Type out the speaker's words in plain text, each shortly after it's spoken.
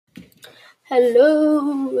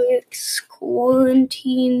Hello, it's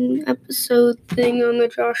quarantine episode thing on the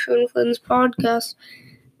Joshua and Flynn's podcast,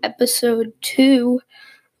 episode 2.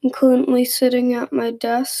 I'm currently sitting at my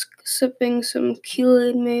desk, sipping some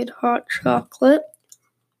Kool-Aid made hot chocolate.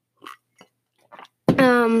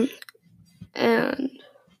 And it's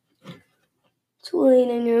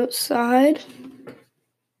raining outside.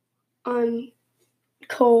 I'm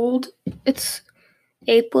cold. It's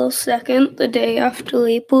April 2nd, the day after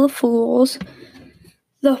April Fool's.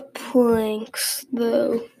 The pranks,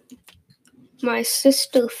 though. My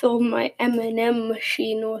sister filled my M&M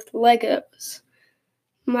machine with Legos.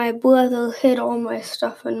 My brother hid all my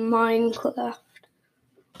stuff in Minecraft.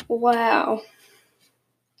 Wow.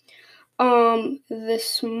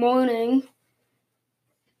 This morning,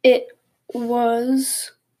 it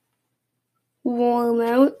was warm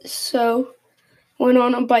out, so went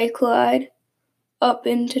on a bike ride up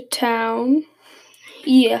into town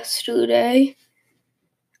yesterday.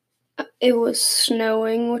 It was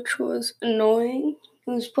snowing, which was annoying.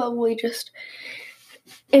 It was probably just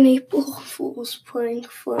an April Fool's prank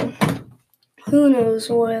from who knows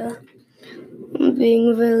where. I'm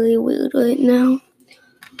being very weird right now.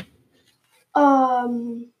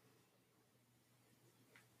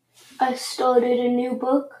 I started a new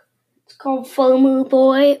book. It's called Farmer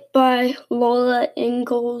Boy by Laura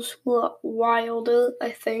Ingalls Wilder,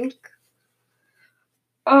 I think.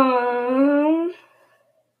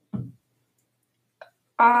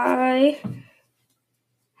 I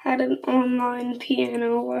had an online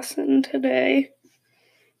piano lesson today.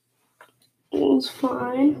 It was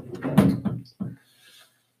fine.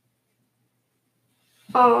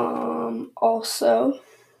 Also,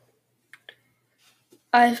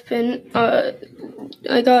 I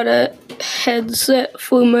got a headset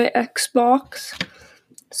for my Xbox,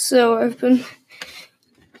 so I've been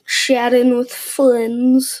chatting with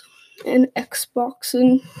friends and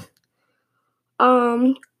Xboxing.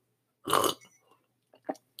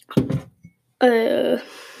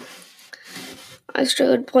 I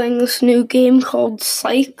started playing this new game called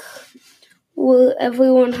Psych, where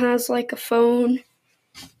everyone has like a phone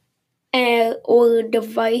or a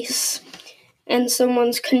device, and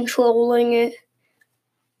someone's controlling it,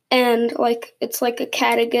 and like it's like a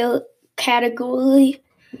category.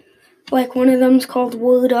 Like one of them's called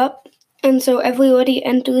Word Up, and so everybody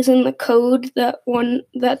enters in the code that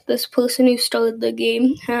this person who started the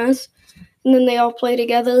game has, and then they all play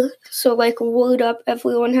together. So like Word Up,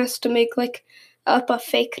 everyone has to make like up a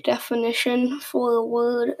fake definition for a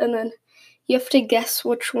word, and then you have to guess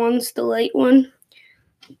which one's the right one.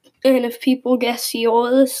 And if people guess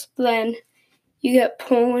yours, then you get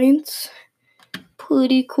points.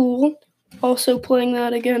 Pretty cool. Also playing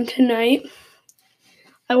that again tonight.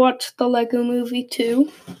 I watched the Lego Movie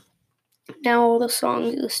too. Now all the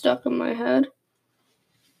songs are stuck in my head.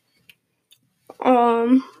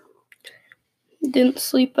 Didn't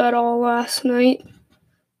sleep at all last night.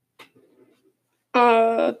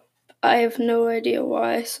 I have no idea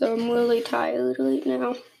why, so I'm really tired right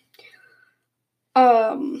now.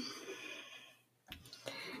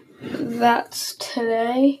 That's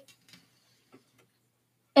today.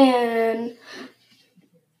 And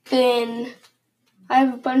then I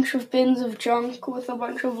have a bunch of bins of junk with a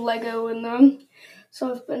bunch of Lego in them.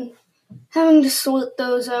 So I've been having to sort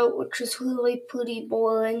those out, which is really pretty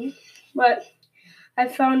boring. But I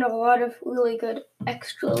found a lot of really good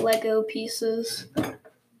extra Lego pieces,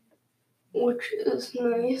 which is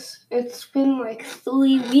nice. It's been like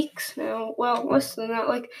 3 weeks now. Well, less than that,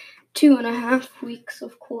 like 2.5 weeks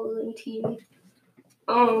of quarantine.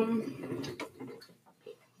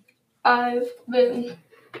 I've been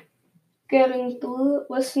getting through it,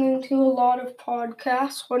 listening to a lot of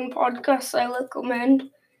podcasts. One podcast I recommend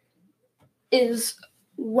is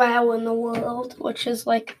Wow in the World, which is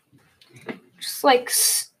like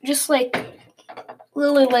just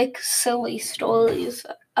really like silly stories.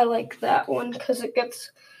 I like that one because it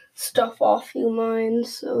gets stuff off your mind,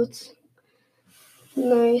 so it's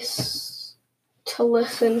nice to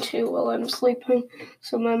listen to while I'm sleeping,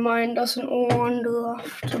 so my mind doesn't wander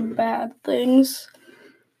off to bad things.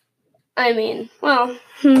 I mean, well,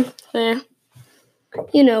 yeah,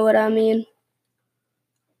 you know what I mean.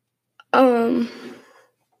 I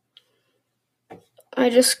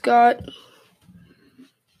just got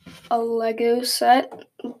a Lego set,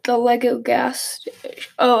 the Lego gas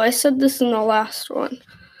station. Oh, I said this in the last one.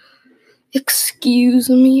 Excuse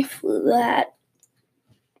me for that.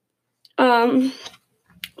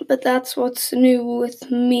 But that's what's new with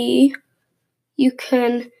me. You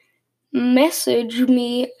can message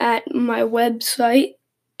me at my website,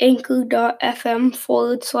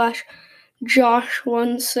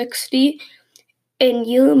 anchor.fm/Josh160. and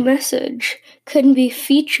your message can be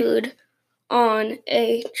featured on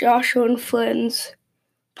a Joshua and Friends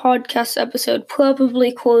podcast episode,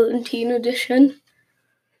 probably quarantine edition.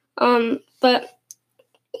 But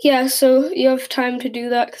yeah, so you have time to do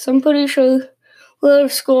that, because I'm pretty sure we'll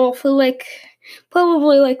have school for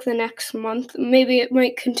probably the next month. Maybe it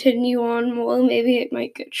might continue on more, maybe it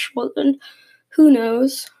might get shortened. Who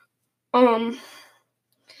knows?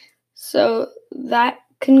 So that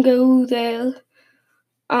can go there.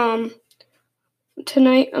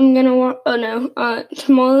 Tonight I'm gonna watch.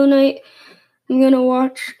 Tomorrow night I'm gonna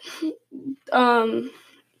watch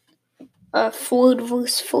Ford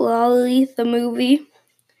vs. Ferrari, the movie,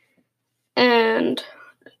 and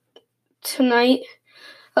today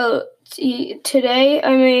I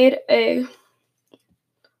made a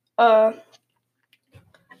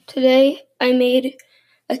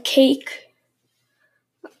cake.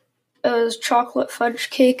 It was chocolate fudge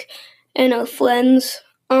cake, and our friends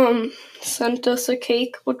sent us a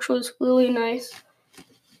cake, which was really nice,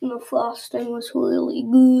 and the frosting was really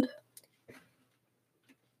good.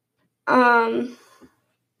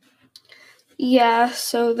 Yeah,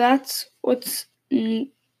 so that's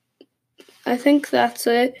I think that's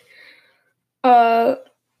it.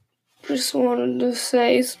 Just wanted to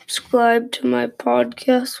say subscribe to my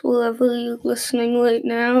podcast wherever you're listening right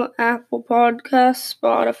now. Apple Podcasts,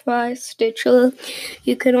 Spotify, Stitcher.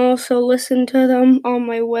 You can also listen to them on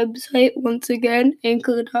my website, once again,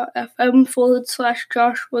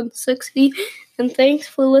 anchor.fm/Josh160. And thanks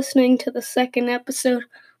for listening to the second episode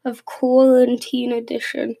of Quarantine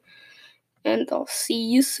Edition. And I'll see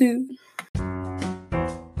you soon.